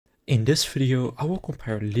In this video, I will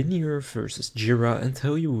compare Linear versus Jira and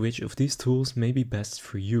tell you which of these tools may be best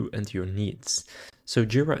for you and your needs. So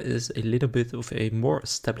Jira is a little bit of a more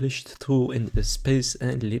established tool in this space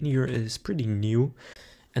and Linear is pretty new.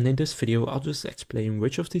 And in this video, I'll just explain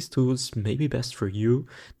which of these tools may be best for you,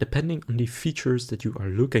 depending on the features that you are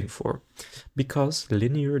looking for. Because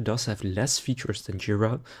Linear does have less features than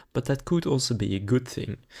Jira, but that could also be a good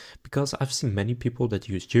thing. Because I've seen many people that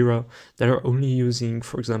use Jira that are only using,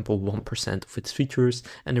 for example, 1% of its features,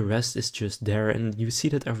 and the rest is just there, and you see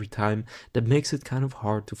that every time. That makes it kind of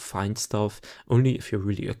hard to find stuff, only if you're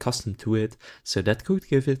really accustomed to it, so that could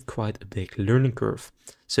give it quite a big learning curve.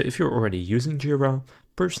 So if you're already using Jira,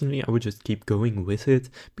 personally, I would just keep going with it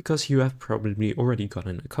because you have probably already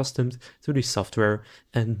gotten accustomed to the software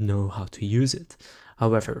and know how to use it.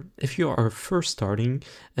 However, if you are first starting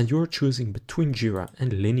and you're choosing between Jira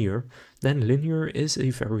and Linear, then Linear is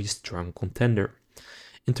a very strong contender.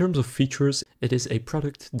 In terms of features, it is a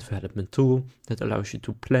product development tool that allows you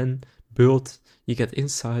to plan, build, you get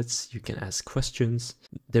insights, you can ask questions,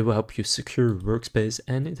 they will help you secure your workspace,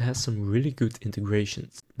 and it has some really good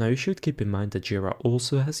integrations. Now you should keep in mind that Jira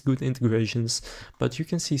also has good integrations, but you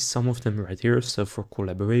can see some of them right here. So for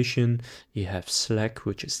collaboration, you have Slack,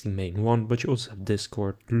 which is the main one, but you also have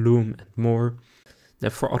Discord, Loom, and more.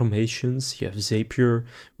 Then for automations, you have Zapier,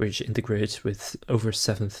 which integrates with over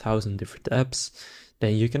 7,000 different apps.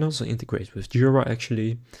 Then you can also integrate with Jira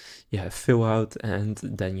actually. You have fill out, and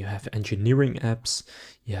then you have engineering apps,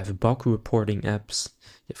 you have bug reporting apps,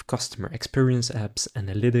 you have customer experience apps,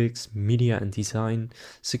 analytics, media and design,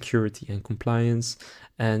 security and compliance,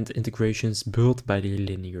 and integrations built by the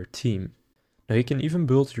Linear team. Now you can even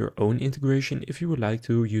build your own integration if you would like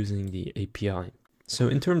to using the API. So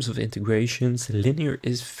in terms of integrations, Linear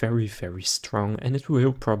is very strong, and it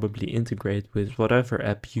will probably integrate with whatever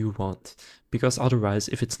app you want, because otherwise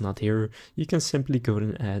if it's not here, you can simply go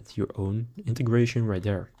and add your own integration right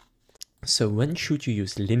there. So when should you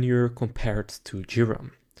use Linear compared to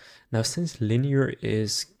Jira? Now since Linear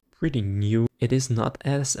is pretty new, it is not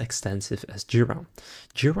as extensive as Jira.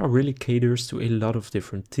 Jira really caters to a lot of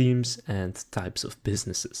different teams and types of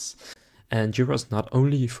businesses. And Jira is not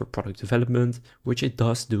only for product development, which it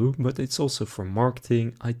does do, but it's also for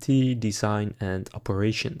marketing, IT, design, and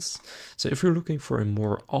operations. So if you're looking for a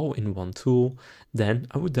more all-in-one tool, then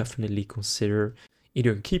I would definitely consider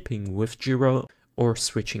either keeping with Jira or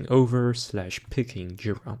switching over / picking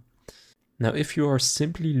Jira. Now, if you are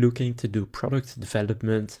simply looking to do product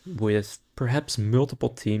development with perhaps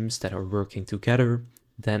multiple teams that are working together,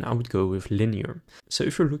 then I would go with Linear. So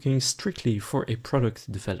if you're looking strictly for a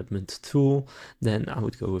product development tool, then I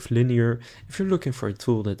would go with Linear. If you're looking for a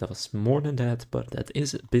tool that does more than that, but that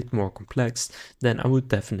is a bit more complex, then I would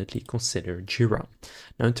definitely consider Jira.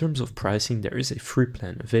 Now in terms of pricing, there is a free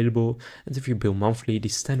plan available, and if you bill monthly, the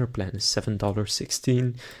standard plan is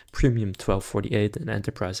 $7.16, premium $12.48, and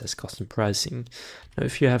enterprise has custom pricing. Now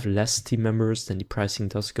if you have less team members, then the pricing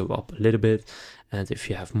does go up a little bit, and if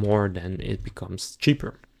you have more, then it becomes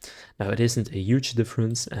cheaper. Now it isn't a huge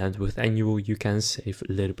difference, and with annual you can save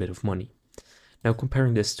a little bit of money. Now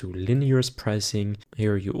comparing this to Linear's pricing,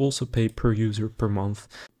 here you also pay per user per month,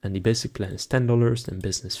 and the basic plan is $10, then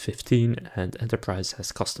business $15, and enterprise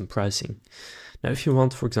has custom pricing. Now if you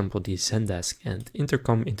want, for example, the Zendesk and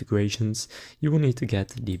Intercom integrations, you will need to get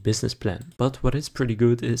the business plan. But what is pretty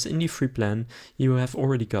good is in the free plan, you have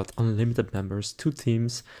already got unlimited members, 2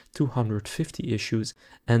 teams, 250 issues,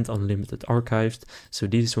 and unlimited archived. So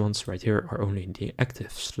these ones right here are only the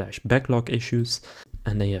active / backlog issues,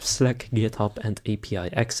 and they have Slack, GitHub, and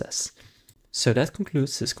API access. So that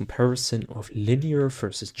concludes this comparison of Linear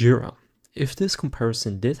versus Jira. If this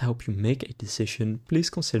comparison did help you make a decision, please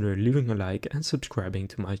consider leaving a like and subscribing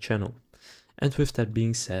to my channel. And with that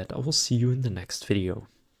being said, I will see you in the next video.